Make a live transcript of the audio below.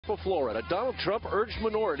for Florida, Donald Trump urged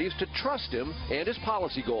minorities to trust him and his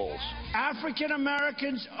policy goals. African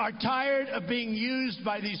Americans are tired of being used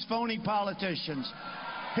by these phony politicians.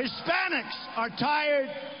 Hispanics are tired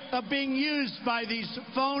of being used by these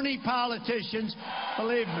phony politicians,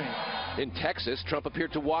 believe me. In Texas, Trump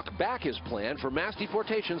appeared to walk back his plan for mass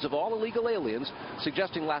deportations of all illegal aliens,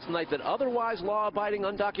 suggesting last night that otherwise law-abiding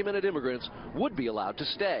undocumented immigrants would be allowed to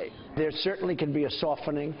stay. There certainly can be a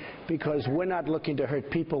softening because we're not looking to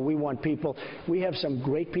hurt people. We want people. We have some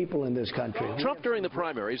great people in this country. Trump during the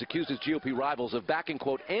primaries accused his GOP rivals of backing,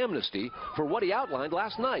 quote, amnesty for what he outlined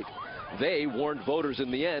last night. They warned voters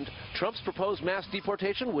in the end Trump's proposed mass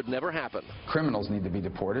deportation would never happen. Criminals need to be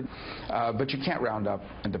deported, but you can't round up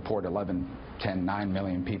and deport 11, 10, 9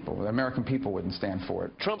 million people. The American people wouldn't stand for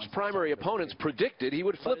it. Trump's primary opponents predicted he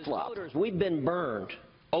would flip-flop. We've been burned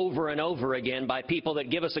over and over again by people that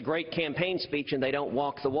give us a great campaign speech and they don't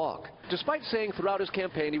walk the walk. Despite saying throughout his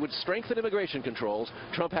campaign he would strengthen immigration controls,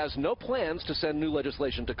 Trump has no plans to send new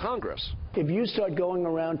legislation to Congress. If you start going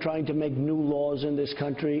around trying to make new laws in this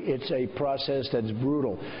country, it's a process that's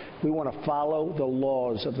brutal. We want to follow the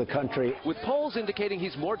laws of the country. With polls indicating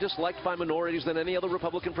he's more disliked by minorities than any other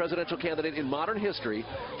Republican presidential candidate in modern history,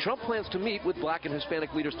 Trump plans to meet with black and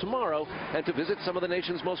Hispanic leaders tomorrow and to visit some of the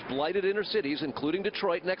nation's most blighted inner cities, including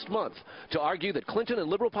Detroit, next month, to argue that Clinton and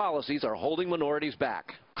liberal policies are holding minorities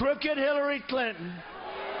back. Crooked Hillary Clinton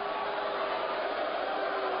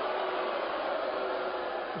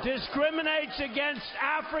discriminates against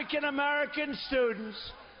African American students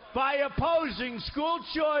by opposing school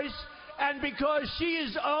choice and because she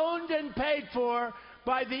is owned and paid for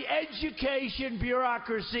by the education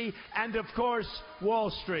bureaucracy and, of course, Wall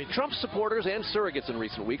Street. Trump's supporters and surrogates in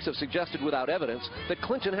recent weeks have suggested without evidence that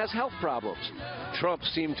Clinton has health problems. Trump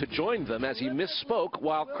seemed to join them as he misspoke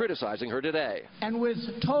while criticizing her today. And with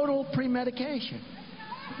total premeditation.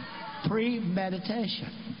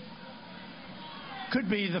 Premeditation. Could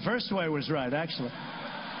be the first way was right, actually.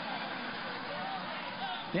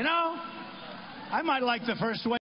 You know, I might like the first way.